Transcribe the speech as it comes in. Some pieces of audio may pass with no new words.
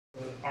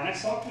Our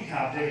next talk, we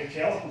have David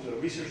Kale, who's a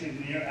research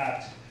engineer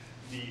at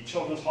the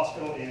Children's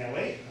Hospital in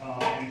LA,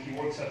 and he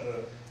works at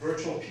the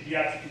Virtual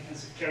Pediatric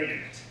Intensive Care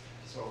Unit.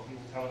 So he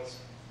will tell us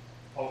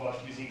all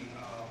about using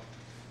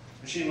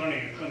machine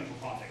learning in a clinical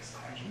context,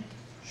 actually.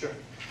 Sure.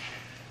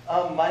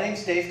 My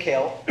name's Dave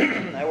Kale.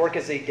 I work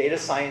as a data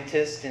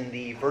scientist in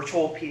the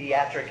Virtual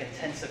Pediatric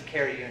Intensive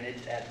Care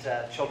Unit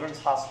at Children's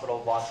Hospital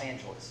of Los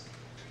Angeles.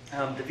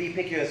 The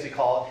VPICU, as we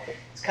call it,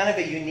 is kind of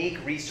a unique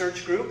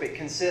research group. It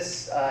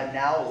consists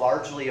now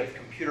largely of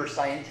computer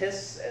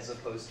scientists as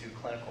opposed to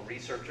clinical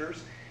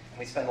researchers. And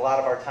we spend a lot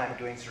of our time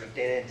doing sort of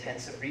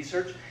data-intensive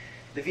research.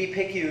 The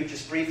VPICU,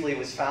 just briefly,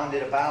 was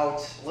founded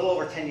about a little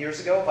over 10 years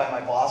ago by my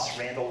boss,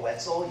 Randall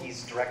Wetzel.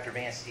 He's Director of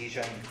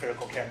Anesthesia and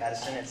Critical Care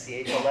Medicine at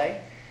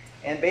CHLA.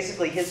 And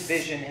basically, his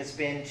vision has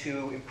been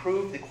to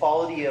improve the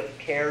quality of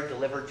care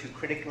delivered to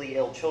critically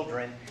ill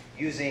children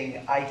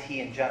using IT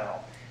in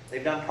general.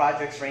 They've done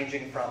projects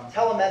ranging from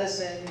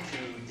telemedicine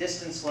to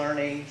distance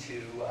learning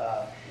to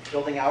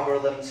building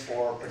algorithms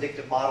for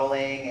predictive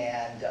modeling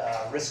and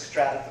risk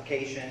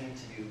stratification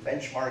to do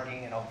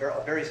benchmarking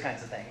and various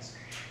kinds of things.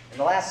 In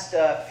the last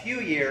few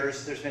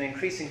years, there's been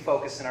increasing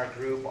focus in our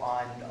group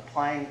on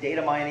applying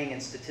data mining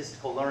and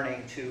statistical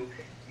learning to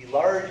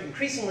the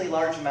increasingly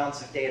large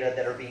amounts of data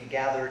that are being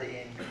gathered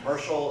in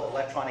commercial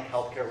electronic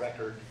healthcare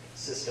record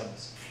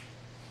systems.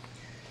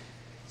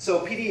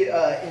 So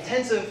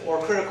intensive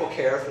or critical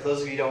care, for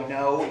those of you who don't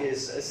know,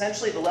 is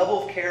essentially the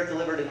level of care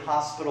delivered in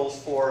hospitals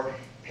for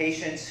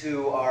patients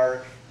who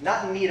are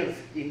not in need of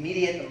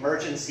immediate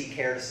emergency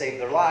care to save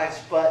their lives,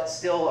 but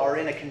still are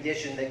in a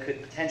condition that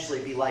could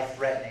potentially be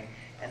life-threatening.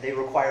 And they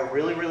require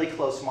really, really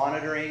close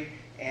monitoring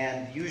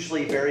and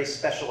usually very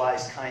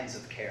specialized kinds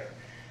of care.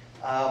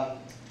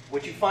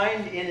 What you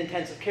find in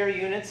intensive care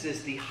units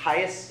is the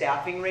highest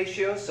staffing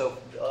ratio, so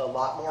a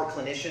lot more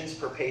clinicians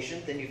per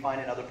patient than you find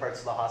in other parts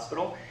of the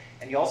hospital.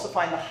 And you also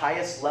find the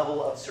highest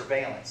level of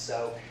surveillance.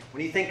 So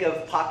when you think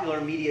of popular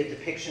media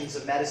depictions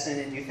of medicine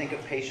and you think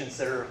of patients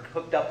that are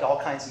hooked up to all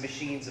kinds of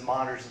machines and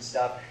monitors and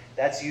stuff,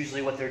 that's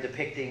usually what they're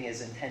depicting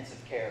as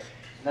intensive care.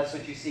 And that's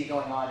what you see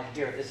going on in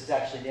here. This is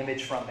actually an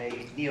image from a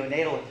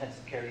neonatal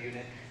intensive care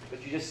unit,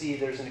 but you just see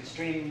there's an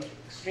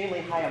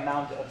extremely high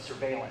amount of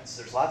surveillance.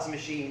 There's lots of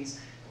machines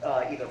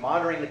either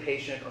monitoring the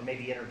patient or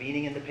maybe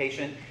intervening in the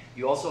patient.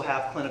 You also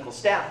have clinical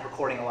staff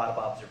recording a lot of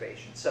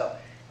observations. So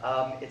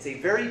it's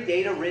a very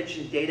data-rich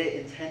and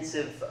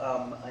data-intensive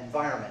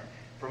environment.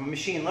 From a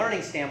machine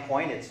learning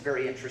standpoint, it's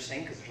very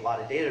interesting because there's a lot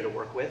of data to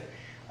work with.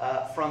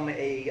 From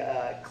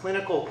a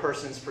clinical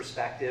person's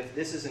perspective,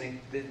 this is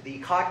the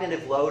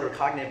cognitive load or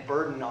cognitive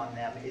burden on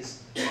them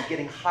is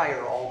getting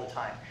higher all the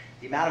time.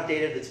 The amount of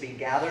data that's being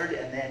gathered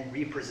and then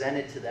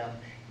represented to them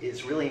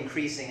is really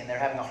increasing, and they're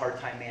having a hard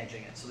time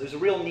managing it. So there's a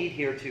real need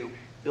here to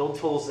build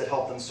tools that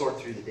help them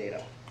sort through the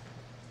data.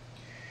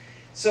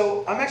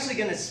 So I'm actually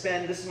going to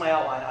spend, this is my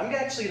outline, I'm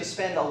actually going to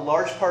spend a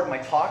large part of my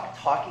talk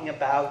talking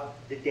about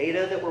the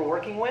data that we're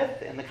working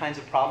with and the kinds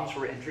of problems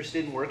we're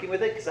interested in working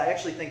with it, because I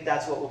actually think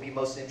that's what will be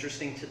most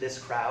interesting to this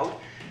crowd.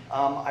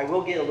 I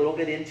will get a little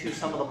bit into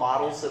some of the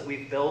models that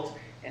we've built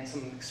and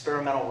some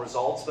experimental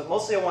results, but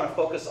mostly I want to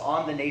focus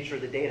on the nature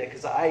of the data,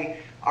 because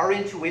our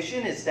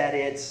intuition is that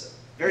it's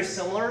very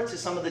similar to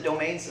some of the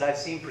domains that I've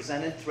seen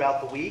presented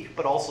throughout the week,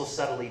 but also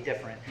subtly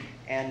different.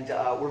 And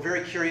we're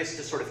very curious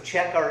to sort of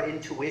check our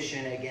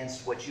intuition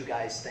against what you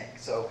guys think.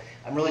 So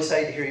I'm really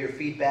excited to hear your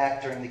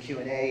feedback during the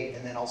Q&A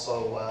and then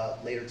also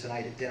later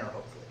tonight at dinner,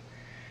 hopefully.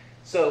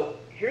 So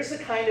here's the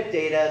kind of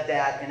data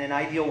that in an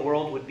ideal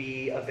world would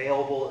be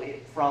available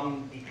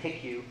from the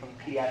PICU, from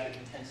the Pediatric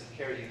Intensive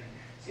Care Unit.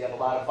 So you have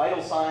a lot of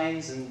vital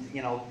signs and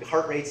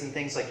heart rates and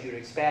things like you'd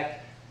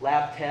expect,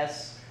 lab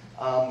tests,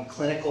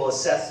 clinical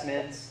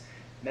assessments,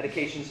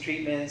 medications,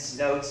 treatments,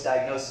 notes,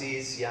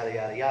 diagnoses, yada,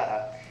 yada,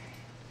 yada.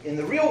 In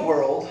the real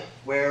world,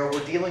 where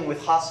we're dealing with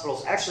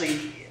hospitals,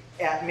 actually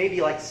at maybe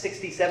like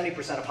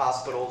 60–70% of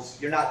hospitals,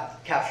 you're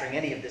not capturing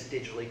any of this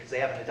digitally because they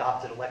haven't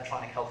adopted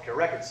electronic healthcare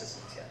record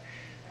systems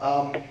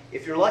yet.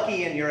 If you're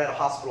lucky and you're at a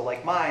hospital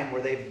like mine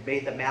where they've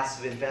made the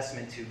massive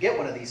investment to get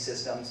one of these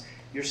systems,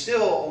 you're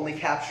still only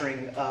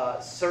capturing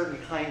certain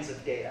kinds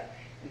of data.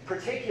 In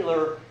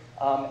particular,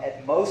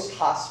 at most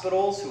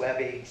hospitals who have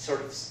a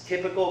sort of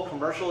typical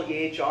commercial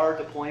EHR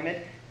deployment,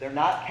 they're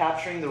not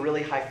capturing the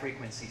really high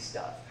frequency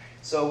stuff.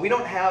 So we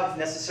don't have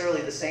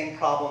necessarily the same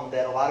problem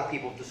that a lot of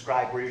people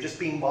describe, where you're just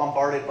being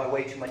bombarded by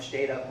way too much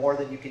data, more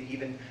than you can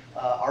even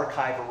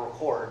archive or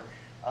record,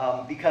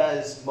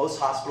 because most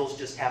hospitals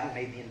just haven't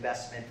made the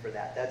investment for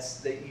that.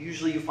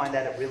 Usually you find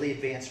that at really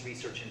advanced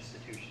research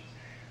institutions.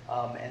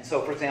 And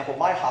so, for example,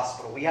 my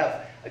hospital, we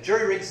have a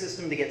jury-rig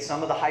system to get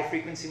some of the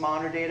high-frequency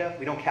monitor data.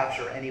 We don't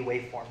capture any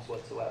waveforms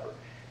whatsoever.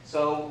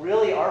 So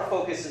really, our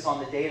focus is on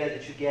the data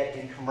that you get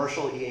in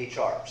commercial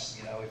EHRs.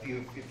 If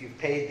you've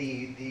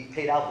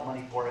paid out the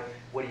money for it,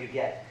 what do you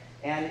get?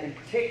 And in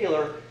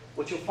particular,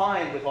 what you'll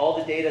find with all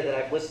the data that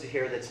I've listed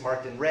here that's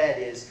marked in red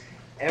is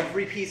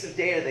every piece of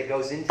data that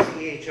goes into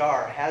the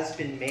EHR has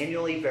been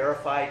manually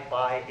verified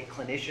by a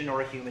clinician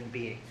or a human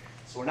being.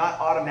 So we're not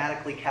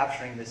automatically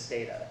capturing this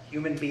data.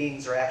 Human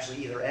beings are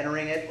actually either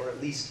entering it or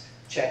at least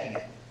checking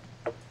it.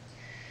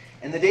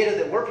 And the data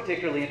that we're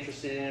particularly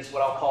interested in is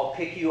what I'll call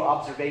PICU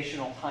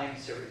observational time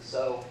series.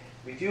 So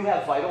we do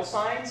have vital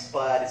signs,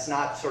 but it's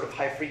not sort of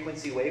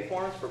high-frequency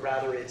waveforms, but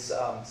rather it's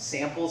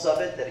samples of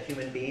it that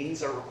human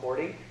beings are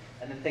recording,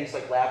 and then things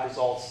like lab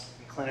results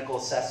and clinical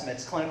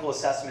assessments. Clinical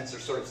assessments are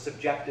sort of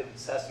subjective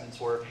assessments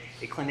where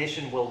a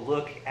clinician will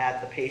look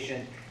at the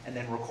patient and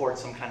then record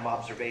some kind of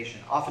observation.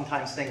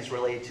 Oftentimes things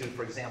related to,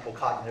 for example,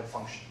 cognitive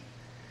function.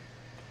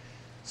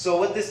 So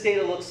what this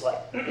data looks like,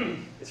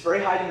 it's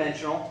very high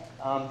dimensional.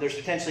 There's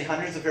potentially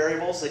hundreds of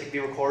variables that can be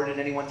recorded at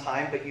any one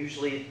time, but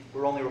usually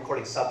we're only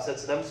recording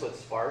subsets of them, so it's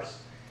sparse.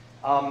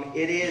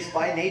 It is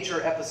by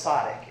nature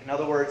episodic. In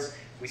other words,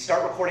 we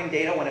start recording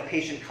data when a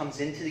patient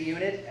comes into the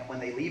unit, and when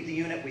they leave the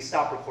unit, we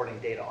stop recording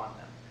data on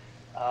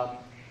them.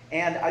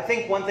 And I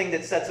think one thing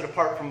that sets it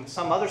apart from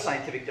some other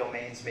scientific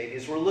domains maybe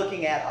is we're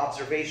looking at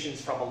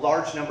observations from a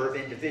large number of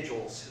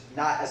individuals,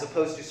 not as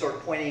opposed to sort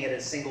of pointing at a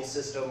single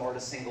system or at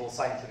a single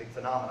scientific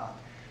phenomenon.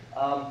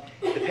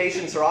 The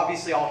patients are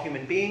obviously all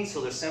human beings, so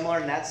they're similar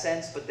in that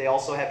sense, but they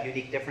also have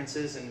unique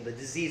differences, and the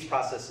disease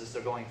processes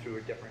they're going through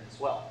are different as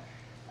well.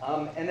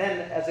 And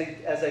then, as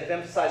I've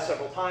emphasized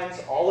several times,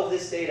 all of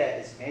this data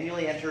is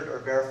manually entered or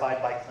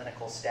verified by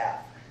clinical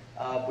staff,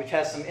 which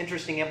has some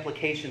interesting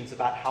implications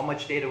about how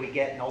much data we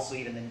get and also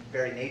even the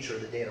very nature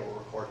of the data we're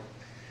recording.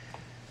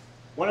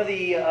 One of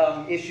the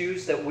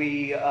issues that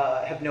we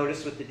have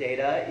noticed with the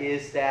data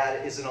is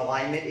that is an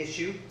alignment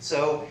issue.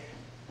 So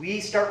we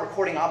start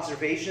recording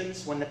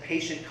observations when the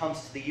patient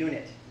comes to the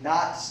unit,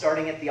 not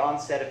starting at the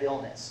onset of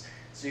illness.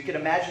 So you can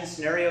imagine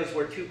scenarios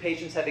where two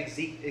patients have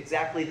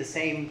exactly the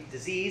same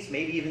disease,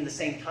 maybe even the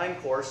same time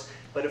course,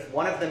 but if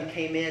one of them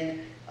came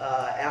in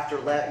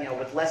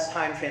with less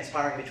time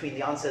transpiring between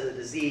the onset of the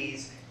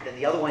disease than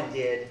the other one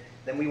did,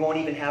 then we won't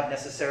even have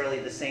necessarily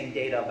the same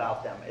data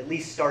about them, at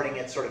least starting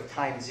at sort of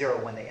time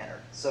 0 when they enter.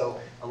 So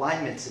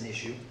alignment's an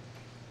issue.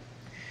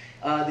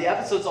 The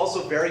episodes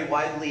also vary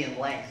widely in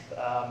length.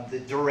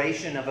 The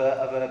duration of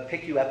a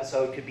PICU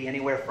episode could be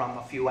anywhere from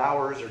a few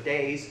hours or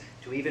days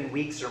to even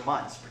weeks or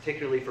months,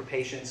 particularly for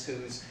patients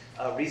whose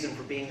reason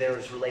for being there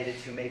is related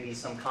to maybe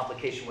some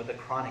complication with a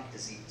chronic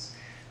disease.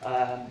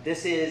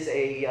 This is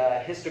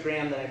a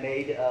histogram that I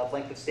made of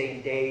length of stay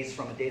in days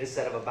from a data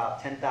set of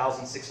about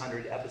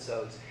 10,600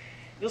 episodes.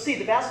 You'll see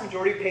the vast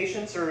majority of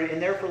patients are in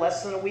there for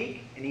less than a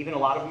week, and even a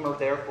lot of them are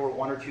there for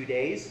 1 or 2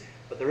 days,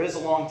 but there is a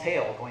long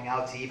tail going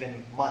out to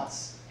even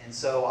months. And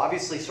so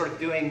obviously sort of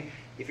doing,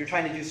 if you're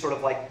trying to do sort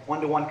of like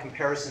one-to-one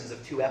comparisons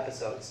of 2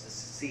 episodes to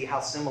see how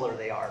similar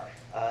they are,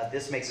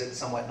 this makes it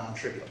somewhat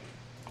non-trivial.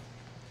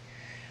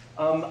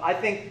 I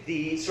think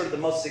the sort of the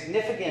most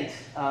significant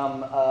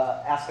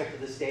aspect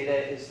of this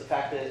data is the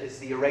fact that it's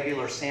the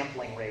irregular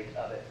sampling rate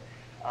of it.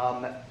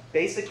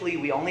 Basically,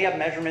 we only have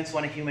measurements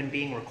when a human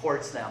being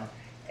records them,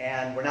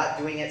 and we're not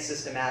doing it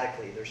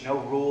systematically. There's no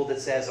rule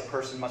that says a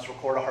person must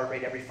record a heart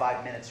rate every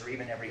 5 minutes or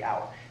even every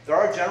hour. There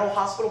are general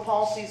hospital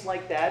policies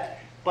like that,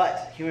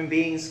 but human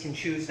beings can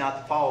choose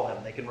not to follow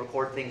them. They can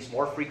record things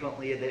more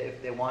frequently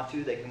if they want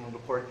to. They can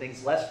record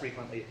things less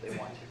frequently if they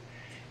want to.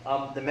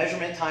 The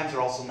measurement times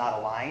are also not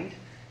aligned.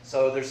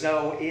 So there's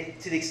no,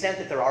 to the extent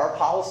that there are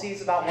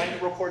policies about when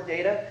to record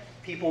data,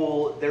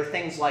 there are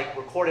things like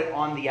record it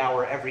on the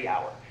hour every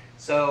hour.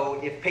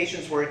 So if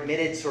patients were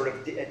admitted sort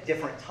of at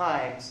different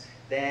times,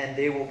 then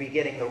they will be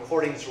getting the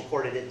recordings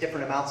recorded at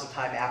different amounts of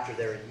time after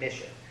their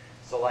admission.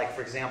 So like,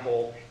 for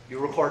example, you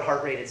record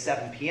heart rate at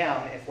 7 p.m.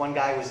 If one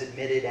guy was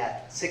admitted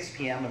at 6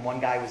 p.m. and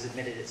one guy was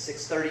admitted at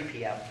 6:30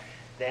 p.m.,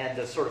 then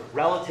the sort of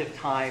relative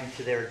time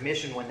to their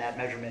admission when that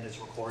measurement is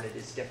recorded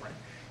is different.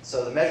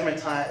 So the measurement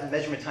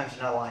times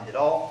are not aligned at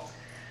all.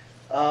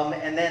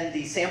 And then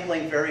the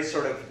sampling varies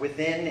sort of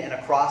within and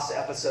across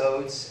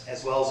episodes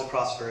as well as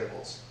across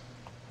variables.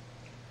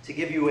 To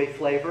give you a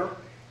flavor,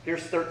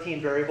 here's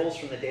 13 variables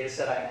from the data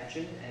set I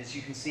mentioned. And as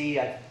you can see,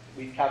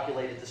 we've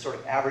calculated the sort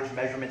of average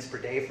measurements per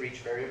day for each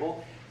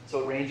variable.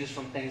 So it ranges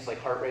from things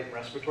like heart rate and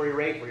respiratory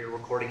rate, where you're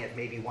recording it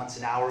maybe once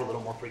an hour, a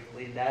little more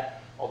frequently than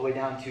that, all the way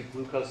down to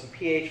glucose and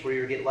pH, where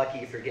you get lucky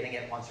if you're getting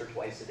it once or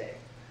twice a day.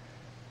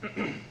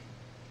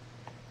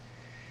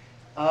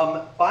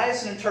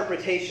 Bias and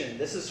interpretation.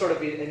 This is sort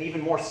of an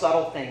even more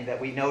subtle thing that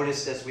we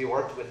noticed as we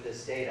worked with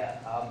this data.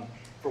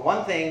 For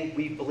one thing,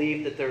 we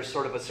believe that there's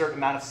sort of a certain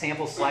amount of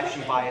sample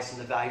selection bias in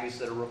the values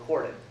that are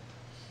recorded.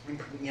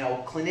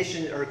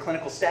 Clinicians or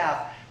clinical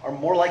staff are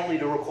more likely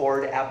to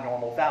record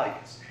abnormal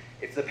values.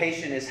 If the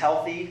patient is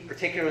healthy,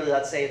 particularly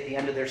let's say at the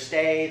end of their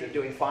stay, they're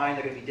doing fine,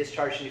 they're going to be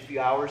discharged in a few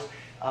hours,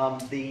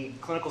 the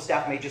clinical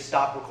staff may just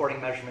stop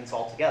recording measurements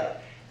altogether.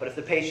 But if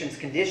the patient's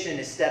condition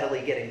is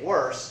steadily getting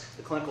worse,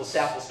 the clinical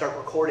staff will start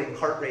recording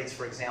heart rates,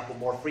 for example,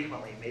 more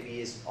frequently,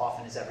 maybe as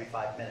often as every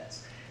 5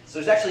 minutes. So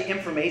there's actually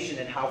information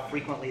in how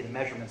frequently the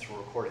measurements were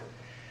recorded.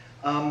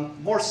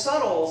 More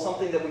subtle,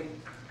 something that we've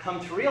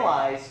come to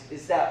realize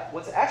is that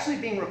what's actually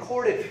being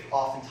recorded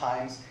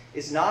oftentimes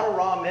is not a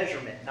raw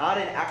measurement, not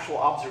an actual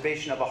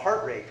observation of a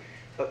heart rate,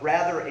 but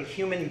rather a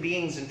human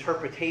being's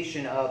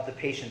interpretation of the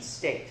patient's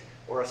state,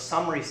 or a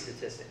summary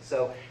statistic.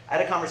 So I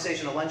had a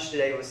conversation at lunch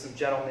today with some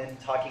gentlemen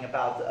talking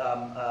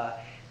about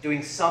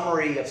doing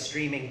summary of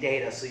streaming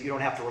data so you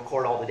don't have to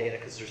record all the data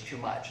because there's too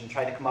much, and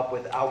trying to come up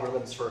with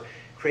algorithms for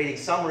creating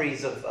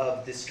summaries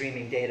of the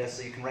streaming data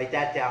so you can write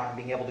that down and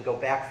being able to go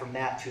back from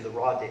that to the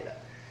raw data.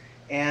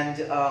 And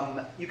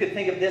you could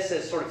think of this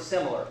as sort of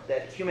similar,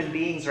 that human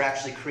beings are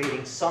actually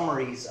creating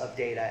summaries of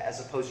data as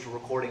opposed to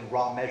recording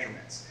raw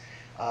measurements.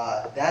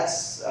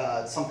 That's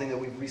something that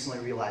we've recently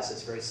realized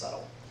is very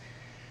subtle.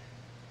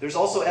 There's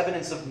also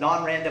evidence of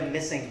non-random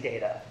missing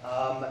data,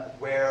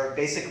 where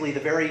basically the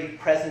very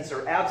presence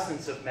or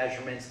absence of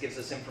measurements gives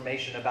us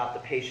information about the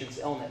patient's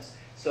illness.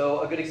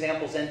 So a good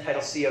example is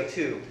end-tidal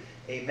CO2,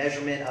 a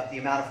measurement of the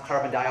amount of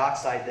carbon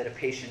dioxide that a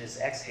patient is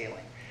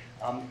exhaling.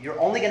 You're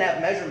only going to have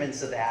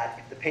measurements of that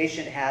if the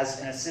patient has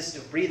an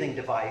assistive breathing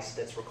device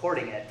that's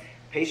recording it.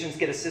 Patients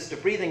get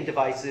assistive breathing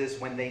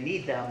devices when they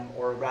need them,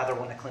 or rather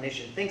when a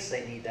clinician thinks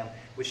they need them,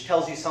 which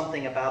tells you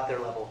something about their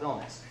level of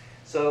illness.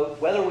 So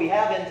whether we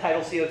have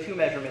end-tidal CO2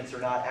 measurements or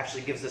not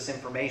actually gives us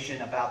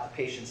information about the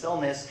patient's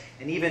illness,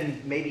 and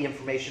even maybe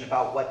information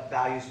about what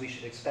values we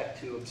should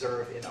expect to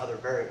observe in other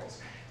variables.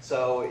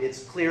 So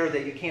it's clear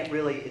that you can't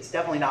really, it's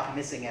definitely not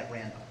missing at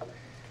random.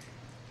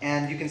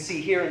 And you can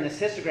see here in this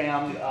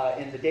histogram,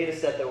 in the data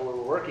set that we're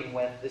working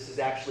with, this is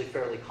actually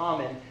fairly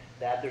common,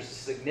 that there's a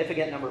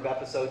significant number of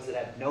episodes that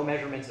have no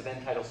measurements of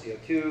end-tidal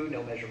CO2,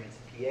 no measurements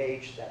of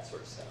pH, that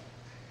sort of stuff.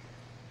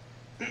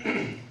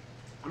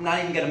 I'm not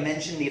even going to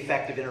mention the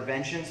effective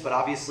interventions, but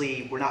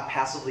obviously we're not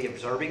passively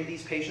observing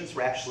these patients,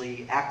 we're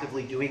actually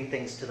actively doing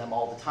things to them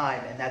all the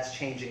time, and that's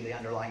changing the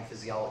underlying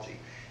physiology.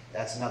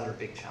 That's another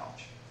big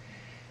challenge.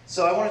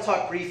 So I want to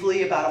talk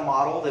briefly about a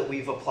model that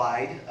we've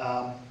applied.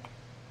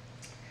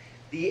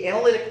 The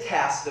analytic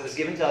task that was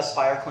given to us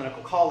by our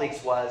clinical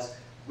colleagues was,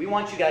 we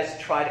want you guys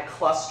to try to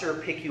cluster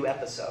PICU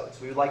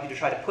episodes. We would like you to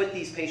try to put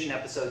these patient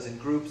episodes in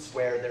groups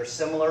where they're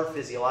similar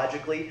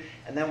physiologically,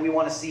 and then we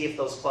want to see if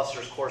those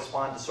clusters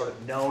correspond to sort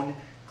of known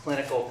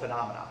clinical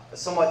phenomena. A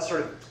somewhat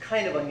sort of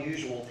kind of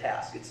unusual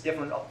task. It's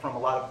different from a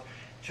lot of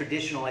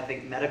traditional, I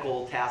think,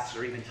 medical tasks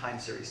or even time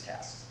series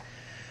tasks.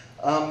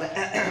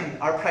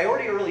 Our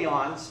priority early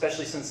on,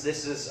 especially since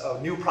this is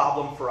a new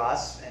problem for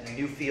us and a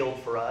new field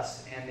for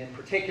us, and in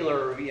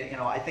particular,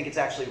 I think it's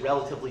actually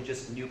relatively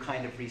just a new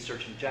kind of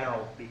research in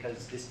general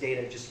because this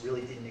data just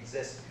really didn't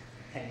exist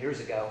 10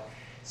 years ago.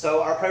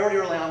 So our priority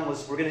early on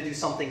was we're going to do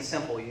something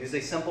simple, use a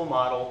simple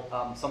model,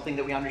 something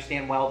that we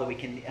understand well, that we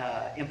can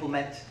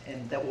implement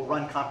and that will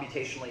run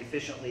computationally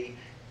efficiently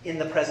in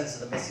the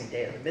presence of the missing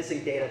data. The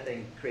missing data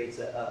thing creates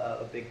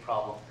a big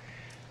problem.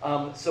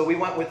 So we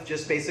went with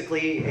just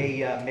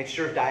basically a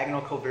mixture of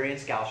diagonal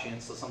covariance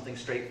Gaussians, so something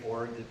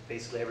straightforward that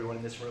basically everyone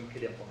in this room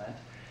could implement.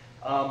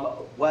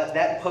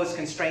 That imposed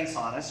constraints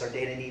on us. Our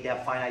data need to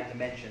have finite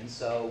dimensions,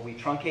 so we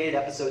truncated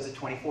episodes at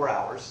 24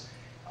 hours.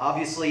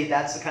 Obviously,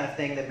 that's the kind of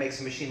thing that makes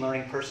a machine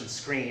learning person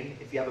scream.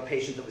 If you have a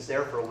patient that was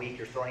there for a week,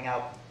 you're throwing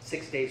out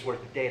 6 days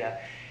worth of data.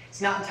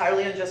 It's not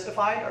entirely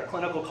unjustified. Our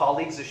clinical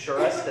colleagues assure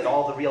us that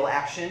all the real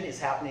action is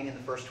happening in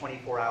the first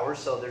 24 hours,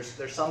 so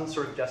there's some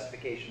sort of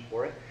justification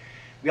for it.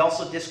 We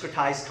also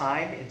discretize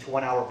time into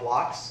 1-hour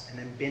blocks and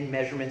then bin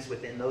measurements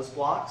within those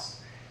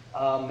blocks.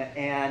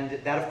 And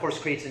that, of course,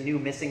 creates a new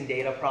missing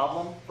data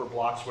problem for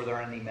blocks where there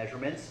aren't any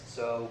measurements.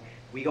 So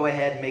we go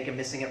ahead and make a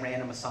missing at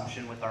random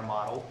assumption with our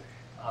model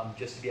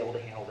just to be able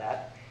to handle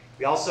that.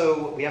 We have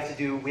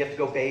to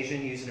go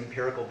Bayesian, use an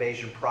empirical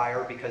Bayesian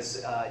prior,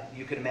 because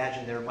you could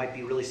imagine there might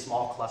be really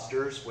small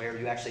clusters where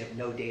you actually have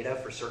no data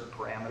for certain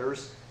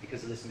parameters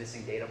because of this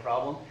missing data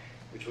problem,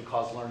 which would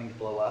cause learning to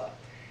blow up.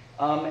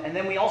 And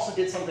then we also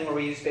did something where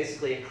we used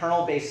basically a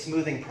kernel-based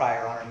smoothing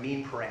prior on our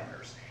mean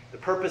parameters. The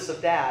purpose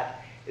of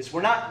that is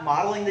we're not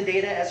modeling the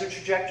data as a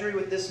trajectory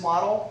with this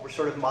model. We're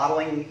sort of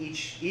modeling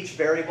each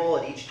variable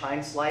at each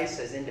time slice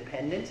as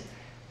independent.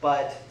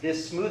 But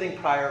this smoothing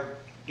prior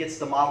gets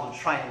the model to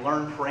try and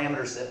learn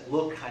parameters that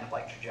look kind of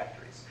like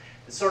trajectories.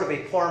 It's sort of a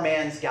poor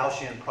man's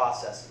Gaussian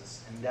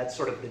processes. And that's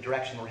sort of the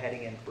direction we're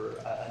heading in for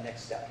a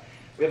next step.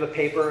 We have a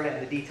paper,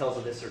 and the details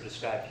of this are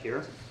described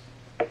here.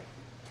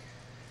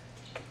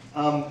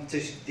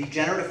 The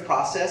generative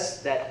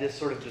process that this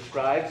sort of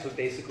describes would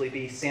basically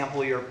be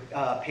sample your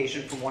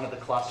patient from one of the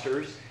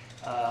clusters,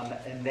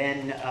 and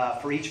then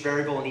for each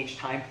variable and each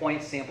time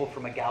point, sample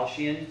from a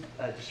Gaussian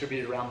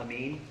distributed around the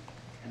mean,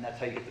 and that's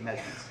how you get the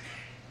measurements.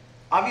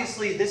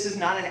 Obviously, this is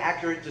not an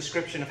accurate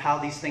description of how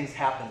these things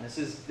happen.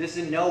 This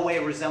in no way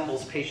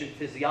resembles patient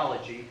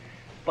physiology,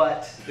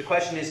 but the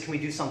question is, can we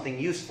do something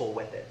useful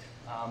with it?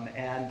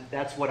 And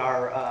that's what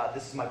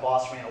this is my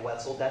boss, Randall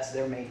Wetzel, that's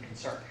their main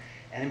concern.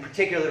 And in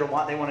particular,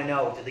 they want to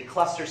know, do the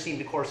clusters seem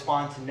to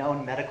correspond to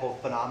known medical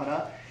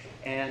phenomena?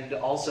 And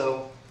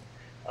also,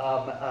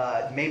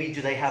 maybe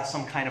do they have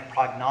some kind of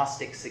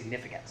prognostic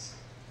significance?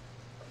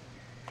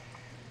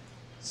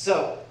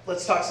 So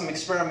let's talk some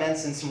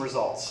experiments and some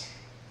results.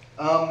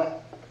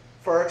 For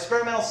our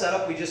experimental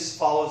setup, we just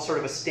followed sort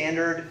of a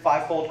standard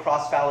 5-fold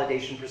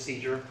cross-validation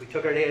procedure. We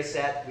took our data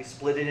set, we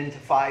split it into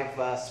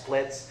 5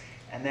 splits,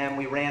 And then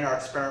we ran our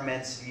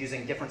experiments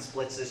using different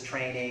splits as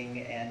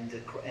training and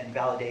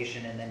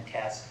validation and then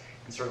test,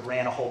 and sort of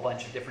ran a whole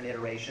bunch of different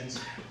iterations.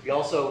 We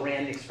also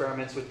ran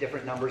experiments with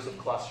different numbers of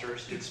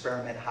clusters to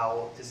experiment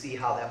to see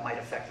how that might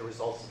affect the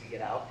results that we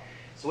get out.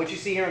 So what you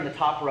see here in the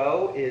top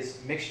row is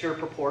mixture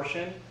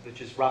proportion,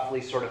 which is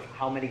roughly sort of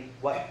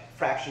what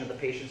fraction of the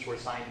patients were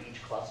assigned to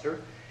each cluster.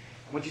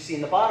 And what you see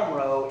in the bottom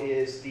row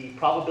is the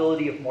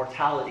probability of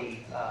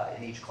mortality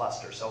in each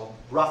cluster. So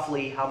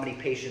roughly how many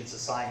patients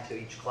assigned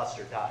to each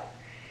cluster died.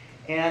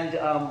 And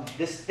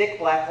this thick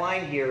black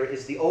line here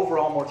is the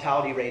overall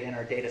mortality rate in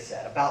our data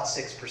set, about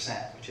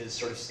 6%, which is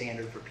sort of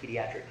standard for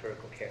pediatric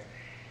critical care.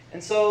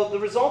 And so the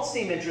results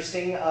seem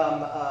interesting.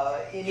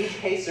 In each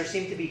case, there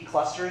seem to be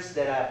clusters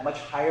that have much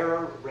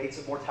higher rates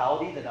of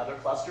mortality than other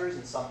clusters,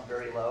 and some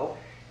very low.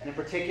 And in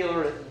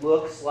particular, it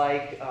looks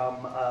like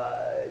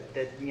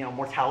that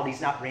mortality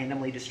is not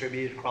randomly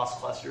distributed across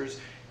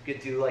clusters. You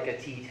could do like a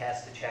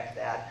t-test to check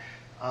that,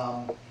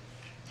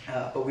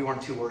 but we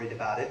weren't too worried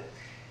about it.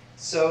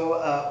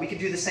 So we could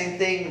do the same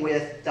thing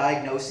with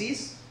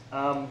diagnoses.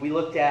 We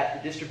looked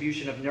at the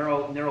distribution of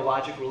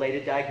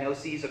neurologic-related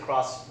diagnoses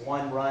across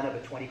one run of a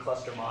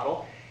 20-cluster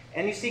model.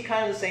 And you see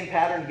kind of the same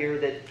pattern here,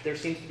 that there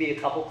seems to be a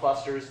couple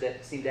clusters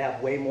that seem to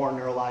have way more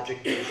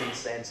neurologic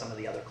patients than some of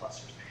the other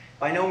clusters.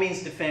 By no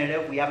means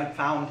definitive. We haven't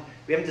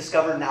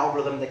discovered an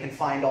algorithm that can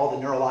find all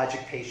the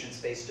neurologic patients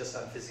based just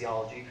on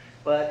physiology.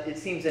 But it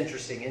seems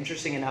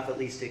interesting enough at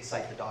least to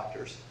excite the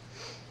doctors.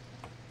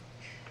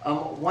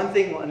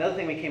 Another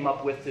thing we came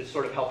up with to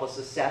sort of help us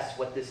assess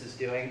what this is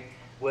doing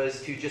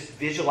was to just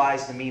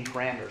visualize the mean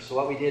parameters. So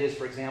what we did is,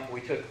 for example, we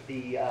took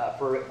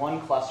for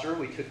one cluster,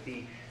 we took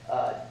the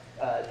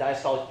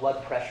diastolic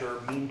blood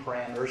pressure mean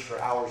parameters for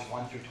hours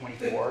 1 through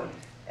 24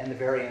 and the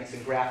variance,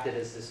 and graphed it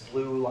as this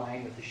blue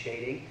line with the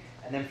shading.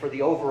 And then for the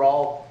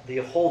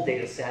whole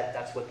data set,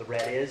 that's what the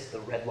red is.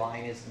 The red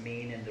line is the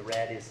mean and the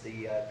red is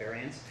the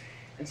variance.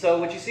 And so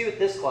what you see with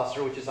this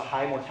cluster, which is a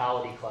high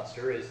mortality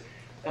cluster, is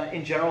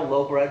in general,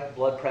 low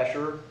blood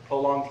pressure,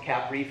 prolonged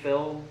cap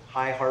refill,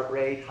 high heart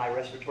rate, high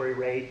respiratory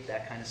rate,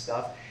 that kind of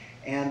stuff.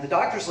 And the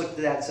doctors looked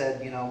at that and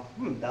said,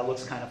 that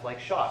looks kind of like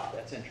shock.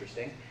 That's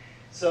interesting.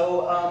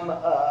 So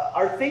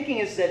our thinking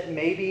is that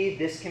maybe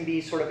this can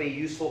be sort of a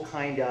useful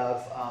kind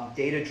of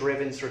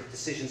data-driven sort of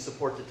decision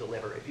support to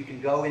deliver. If you can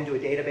go into a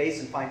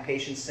database and find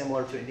patients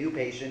similar to a new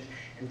patient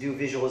and do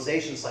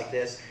visualizations like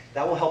this,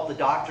 that will help the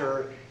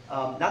doctor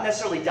not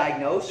necessarily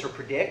diagnose or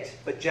predict,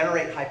 but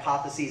generate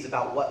hypotheses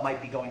about what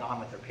might be going on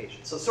with their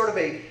patient. So sort of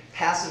a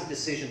passive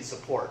decision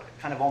support,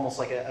 kind of almost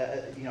like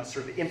a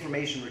sort of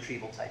information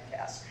retrieval type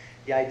task.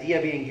 The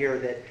idea being here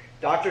that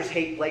doctors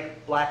hate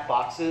black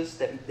boxes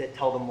that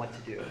tell them what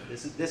to do.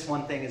 This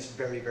one thing is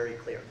very, very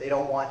clear. They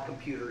don't want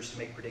computers to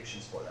make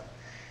predictions for them.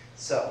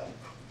 So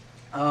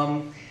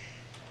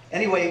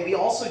anyway, we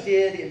also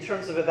did, in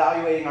terms of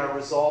evaluating our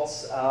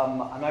results,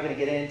 I'm not going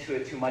to get into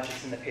it too much,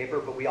 it's in the paper,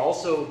 but we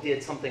also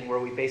did something where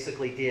we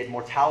basically did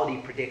mortality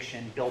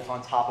prediction built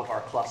on top of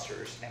our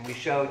clusters. And we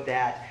showed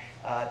that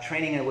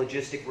training a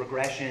logistic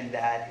regression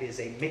that is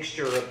a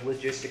mixture of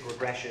logistic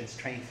regressions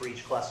trained for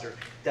each cluster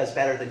does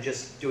better than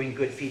just doing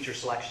good feature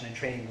selection and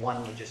training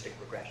one logistic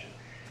regression.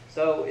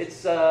 So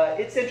it's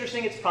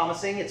interesting, it's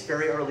promising, it's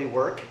very early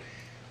work.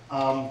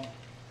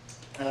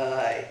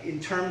 In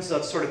terms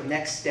of sort of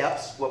next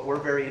steps, what we're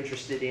very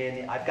interested in,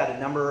 we have a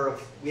number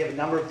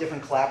of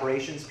different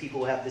collaborations, people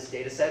who have this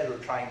data set who are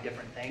trying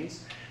different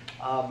things.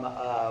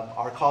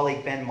 Our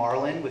colleague Ben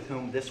Marlin, with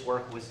whom this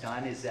work was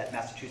done, is at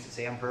Massachusetts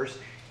Amherst.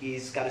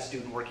 He's got a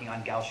student working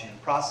on Gaussian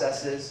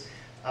processes.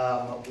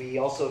 We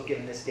also have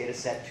given this data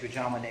set to a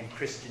gentleman named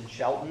Kristen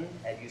Shelton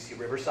at UC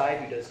Riverside,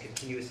 who does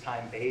continuous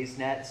time Bayes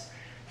nets.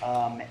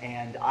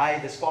 And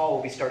this fall,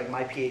 will be starting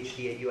my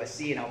PhD at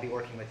USC, and I'll be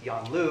working with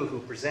Yang Liu, who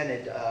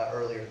presented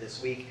earlier this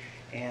week.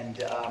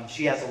 And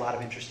she has a lot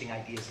of interesting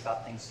ideas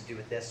about things to do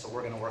with this, so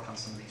we're going to work on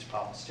some of these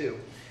problems too.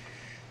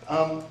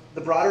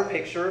 The broader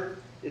picture,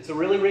 it's a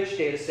really rich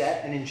data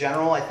set, and in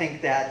general, I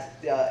think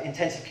that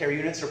intensive care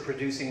units are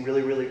producing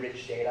really, really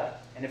rich data.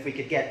 And if we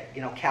could get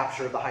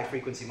capture of the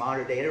high-frequency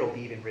monitor data, it'll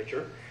be even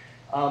richer.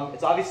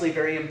 It's obviously a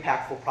very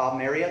impactful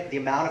problem area. The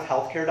amount of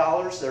healthcare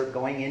dollars that are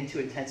going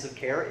into intensive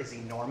care is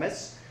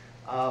enormous.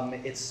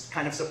 It's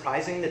kind of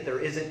surprising that there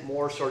isn't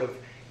more sort of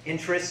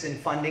interest in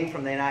funding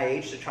from the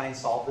NIH to try and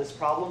solve this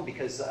problem,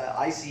 because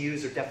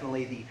ICUs are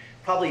definitely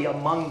probably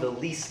among the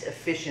least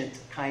efficient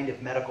kind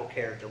of medical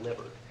care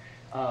delivered.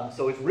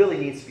 So it really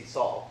needs to be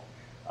solved.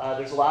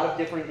 There's a lot of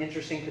different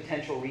interesting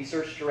potential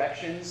research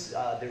directions.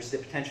 There's the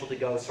potential to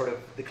go sort of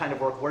the kind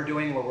of work we're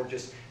doing, where we're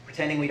just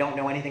pretending we don't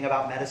know anything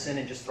about medicine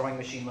and just throwing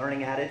machine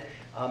learning at it.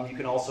 You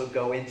can also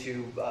go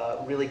into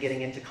really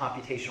getting into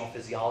computational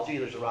physiology.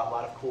 There's a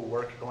lot of cool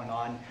work going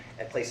on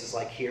at places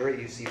like here at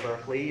UC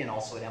Berkeley and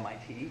also at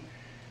MIT.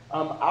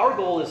 Our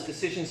goal is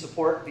decision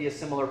support via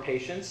similar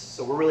patients.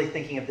 So we're really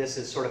thinking of this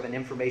as sort of an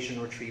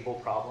information retrieval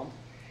problem.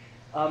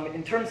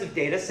 In terms of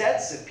data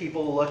sets, if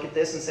people look at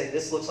this and say,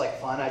 this looks like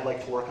fun, I'd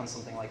like to work on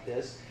something like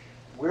this,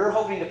 we're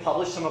hoping to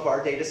publish some of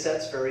our data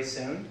sets very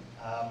soon.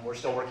 We're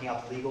still working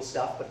out the legal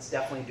stuff, but it's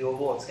definitely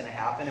doable. It's going to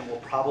happen, and we'll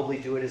probably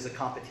do it as a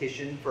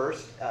competition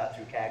first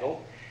through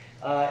Kale.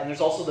 And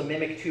there's also the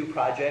Mimic 2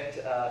 project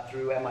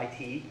through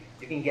MIT.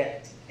 You can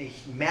get a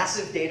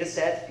massive data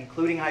set,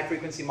 including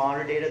high-frequency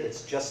monitor data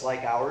that's just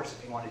like ours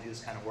if you want to do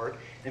this kind of work.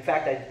 And in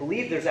fact, I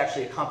believe there's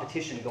actually a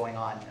competition going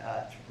on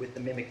with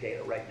the Mimic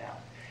data right now.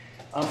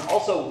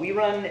 Also, we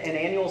run an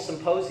annual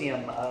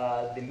symposium,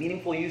 the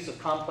Meaningful Use of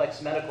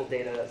Complex Medical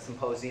Data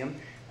Symposium.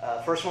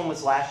 First one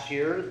was last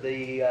year.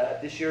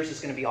 This year's is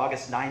going to be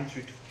August 9th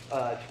through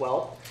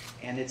 12th.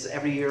 And it's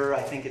every year,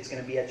 I think it's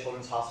going to be at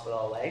Children's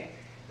Hospital LA.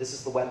 This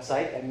is the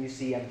website,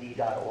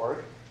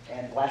 mucmd.org.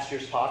 And last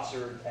year's talks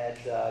are at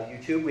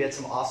YouTube. We had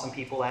some awesome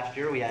people last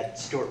year. We had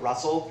Stuart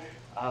Russell.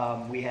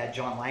 We had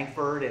John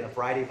Langford and a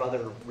variety of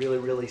other really,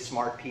 really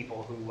smart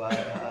people who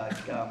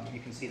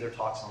you can see their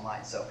talks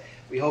online. So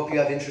we hope you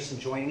have interest in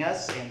joining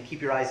us, and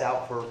keep your eyes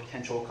out for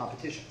potential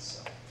competitions.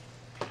 So.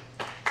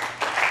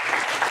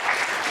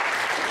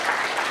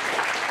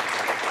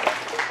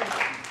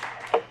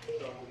 We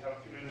have a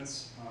few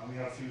minutes. We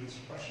have a few minutes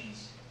for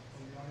questions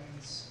from the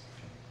audience.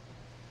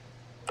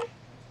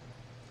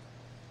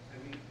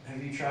 Have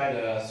you tried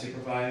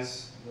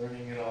supervised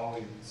learning at all?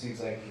 It seems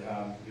like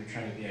you're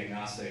trying to be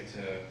agnostic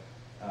to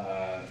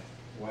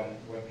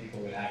what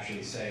people would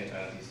actually say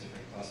about these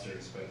different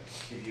clusters, but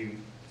if you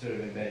sort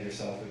of embed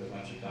yourself with a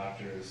bunch of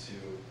doctors who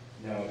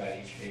know about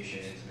each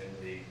patient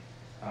intimately,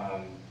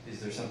 is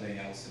there something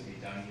else to be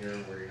done here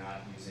where you're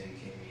not using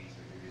K-means,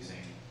 but you're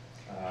using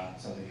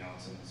something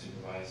else in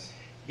supervised?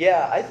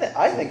 Yeah,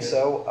 I think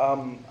so.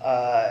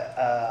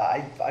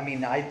 I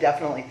mean, I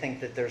definitely think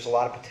that there's a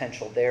lot of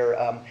potential there.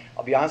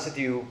 I'll be honest with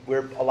you,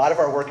 a lot of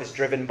our work is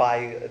driven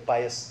by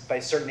a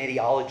certain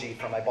ideology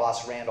from my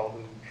boss, Randall,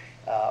 who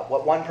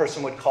what one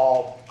person would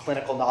call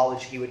clinical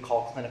knowledge, he would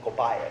call clinical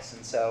bias.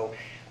 And so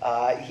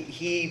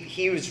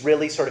he was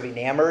really sort of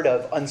enamored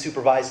of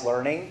unsupervised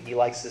learning. He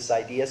likes this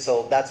idea,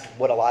 so that's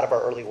what a lot of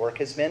our early work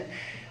has been.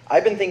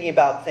 I've been thinking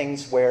about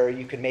things where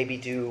you could maybe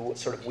do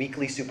sort of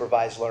weekly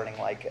supervised learning,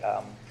 like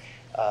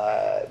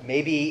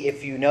maybe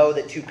if you know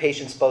that two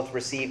patients both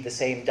receive the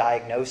same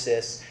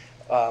diagnosis,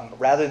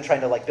 rather than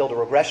trying to like build a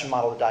regression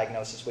model of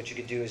diagnosis, what you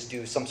could do is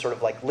do some sort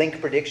of like link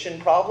prediction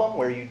problem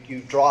where you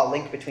draw a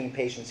link between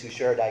patients who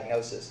share a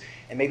diagnosis,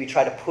 and maybe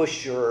try to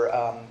push your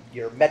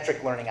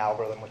metric learning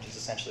algorithm, which is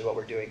essentially what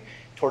we're doing,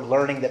 toward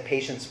learning that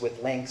patients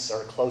with links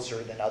are closer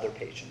than other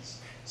patients.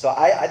 So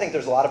I think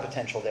there's a lot of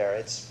potential there.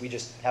 We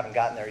just haven't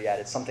gotten there yet.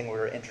 It's something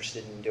we're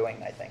interested in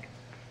doing, I think.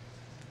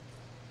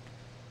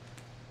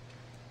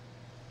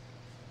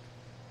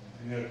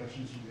 Any other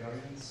questions from the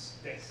audience?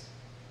 Yes.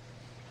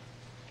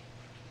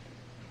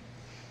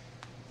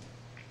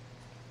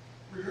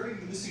 Regarding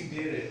the missing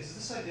data, has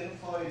this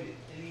identified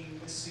any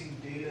missing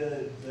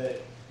data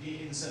that,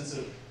 in the sense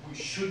of we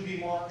should be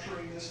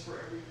monitoring this for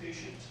every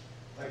patient?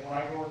 Like when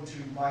I go into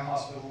my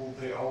hospital,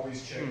 they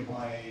always check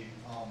my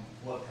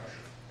blood pressure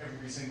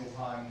every single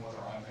time, whether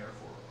I'm there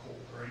for a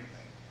cold or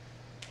anything.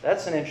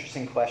 That's an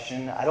interesting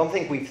question. I don't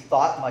think we've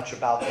thought much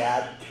about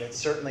that, but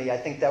certainly I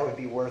think that would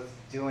be worth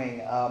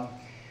doing.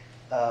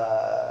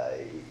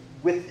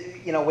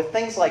 With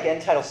things like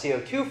end-tidal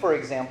CO2, for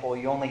example,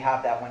 you only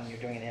have that when you're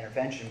doing an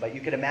intervention, but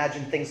you could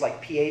imagine things like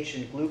pH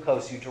and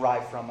glucose you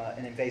derive from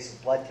an invasive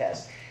blood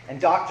test.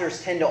 And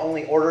doctors tend to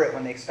only order it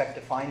when they expect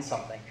to find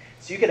something.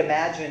 So you could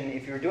imagine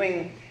if you're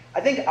doing,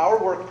 I think our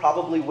work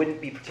probably wouldn't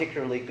be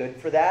particularly good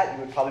for that.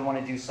 You would probably want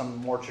to do some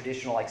more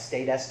traditional like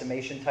state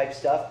estimation type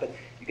stuff, but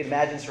you could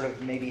imagine sort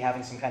of maybe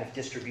having some kind of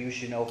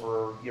distribution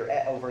over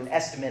an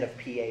estimate of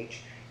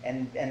pH.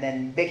 And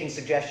then making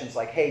suggestions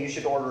like, hey, you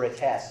should order a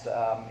test.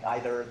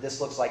 Either this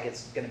looks like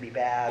it's going to be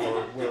bad,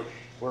 or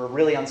we're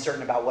really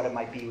uncertain about what it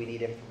might be. We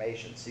need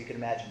information. So you can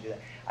imagine doing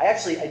that.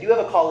 I do have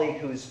a colleague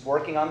who's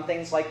working on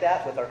things like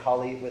that with our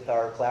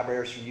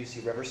collaborators from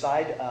UC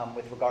Riverside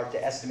with regard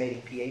to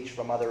estimating pH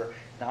from other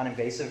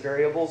non-invasive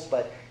variables.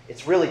 But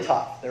it's really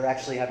tough. They're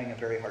actually having a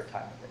very hard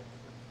time with it.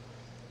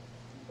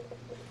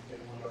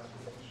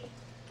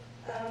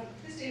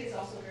 This data is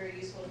also very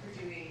useful for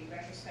doing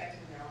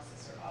retrospective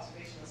analysis or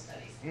observational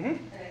studies.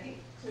 Mm-hmm. And I think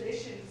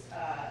clinicians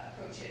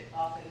approach it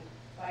often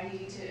by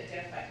needing to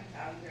identify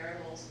confounding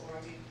variables or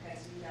do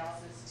propensity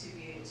analysis to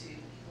be able to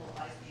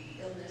equalize the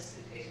illness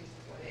in patients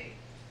before they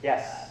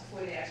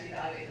actually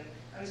evaluate them.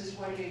 I was just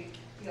wondering,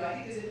 I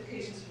think there's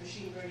implications for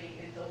machine learning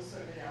in those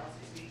sort of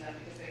analyses being done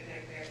because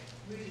they're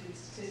rooted in the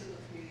statistical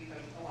community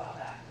from a while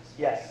back.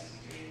 Yes.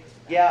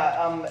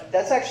 Yeah,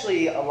 that's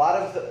actually a lot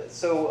of,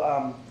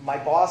 my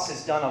boss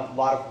has done a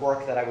lot of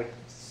work that I would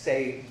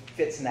say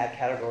fits in that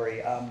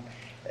category.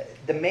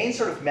 The main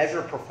sort of measure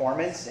of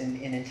performance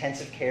in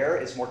intensive care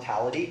is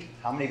mortality.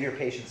 How many of your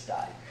patients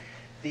died?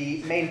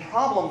 The main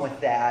problem with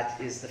that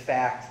is the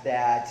fact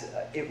that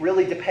it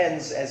really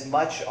depends as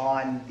much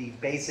on the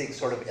basic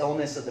sort of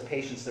illness of the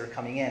patients that are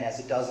coming in as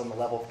it does on the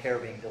level of care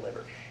being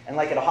delivered. And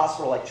like at a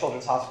hospital like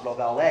Children's Hospital of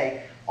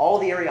LA, all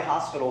the area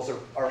hospitals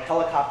are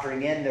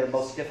helicoptering in their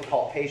most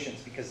difficult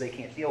patients because they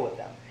can't deal with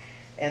them.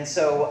 And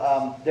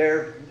so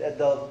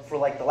for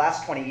like the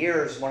last 20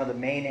 years, one of the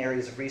main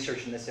areas of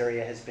research in this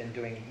area has been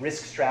doing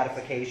risk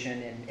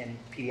stratification in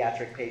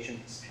pediatric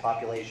patients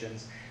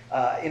populations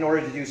in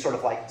order to do sort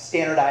of like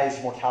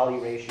standardized mortality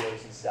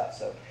ratios and stuff.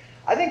 So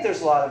I think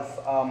there's a lot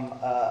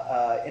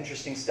of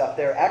interesting stuff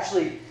there.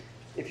 Actually,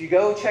 if you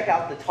go check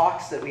out the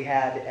talks that we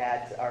had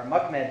at our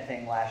MuckMed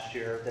thing last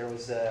year, there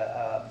was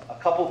a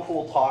couple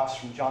cool talks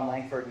from John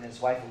Langford and his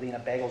wife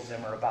Alina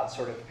Begelzimmer about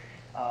sort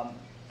of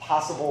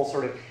possible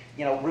sort of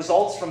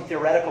results from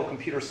theoretical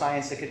computer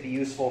science that could be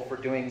useful for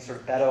doing sort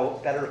of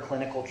better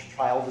clinical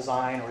trial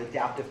design or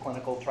adaptive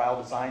clinical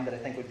trial design that I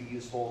think would be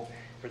useful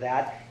for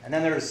that. And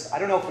then there's, I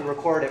don't know if we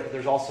record it, but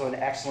there's also an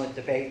excellent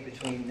debate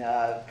between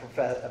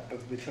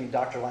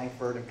Dr.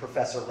 Langford and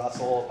Professor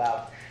Russell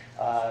about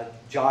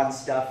John's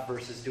stuff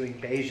versus doing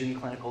Bayesian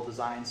clinical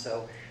design.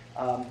 So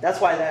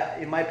that's why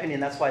in my opinion,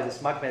 that's why this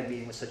MuckMed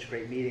meeting was such a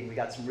great meeting. We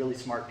got some really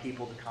smart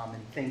people to come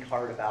and think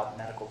hard about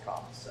medical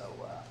problems. So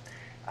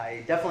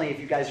I definitely, if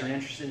you guys are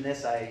interested in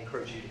this, I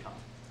encourage you to come.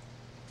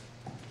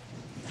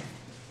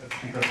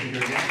 That's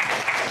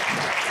interesting.